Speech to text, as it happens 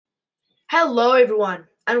Hello, everyone,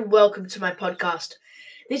 and welcome to my podcast.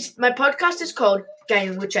 My podcast is called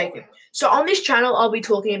Gaming with Jacob. So on this channel, I'll be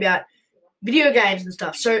talking about video games and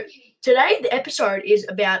stuff. So today, the episode is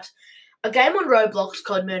about a game on Roblox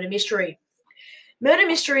called Murder Mystery. Murder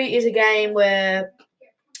Mystery is a game where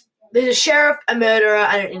there's a sheriff, a murderer,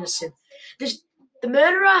 and an innocent. The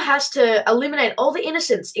murderer has to eliminate all the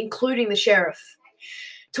innocents, including the sheriff,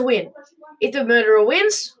 to win. If the murderer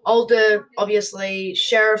wins, all the, obviously,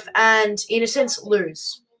 sheriff and innocents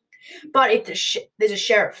lose. But if there's a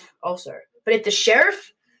sheriff also. But if the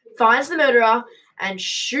sheriff finds the murderer and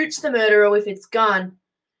shoots the murderer with its gun,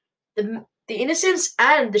 the innocents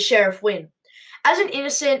and the sheriff win. As an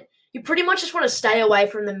innocent, you pretty much just want to stay away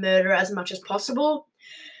from the murderer as much as possible.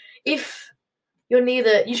 If you're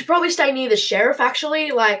you should probably stay near the sheriff,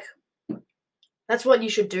 actually. That's what you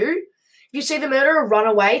should do. If you see the murderer, run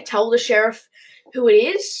away, tell the sheriff who it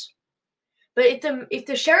is. But if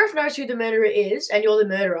the sheriff knows who the murderer is and you're the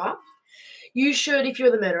murderer, you should, if you're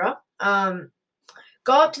the murderer,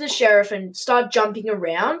 go up to the sheriff and start jumping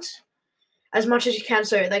around as much as you can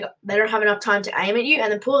so they don't have enough time to aim at you, and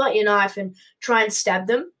then pull out your knife and try and stab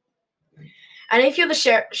them. And if you're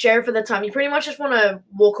the sheriff at the time, you pretty much just want to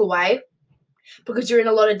walk away because you're in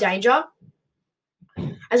a lot of danger.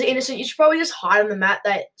 As an innocent, you should probably just hide on the map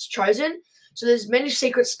that's chosen. So there's many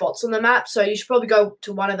secret spots on the map, so you should probably go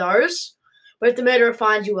to one of those. But if the murderer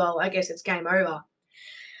finds you, well, I guess it's game over.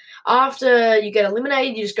 After you get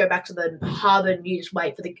eliminated, you just go back to the hub and you just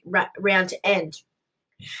wait for the round to end.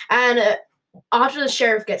 And after the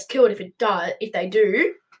sheriff gets killed, if they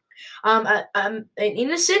do, an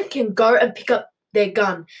innocent can go and pick up their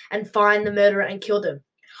gun and find the murderer and kill them.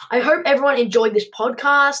 I hope everyone enjoyed this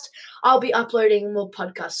podcast. I'll be uploading more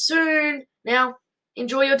podcasts soon. Now,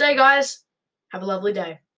 enjoy your day, guys. Have a lovely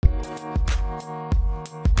day.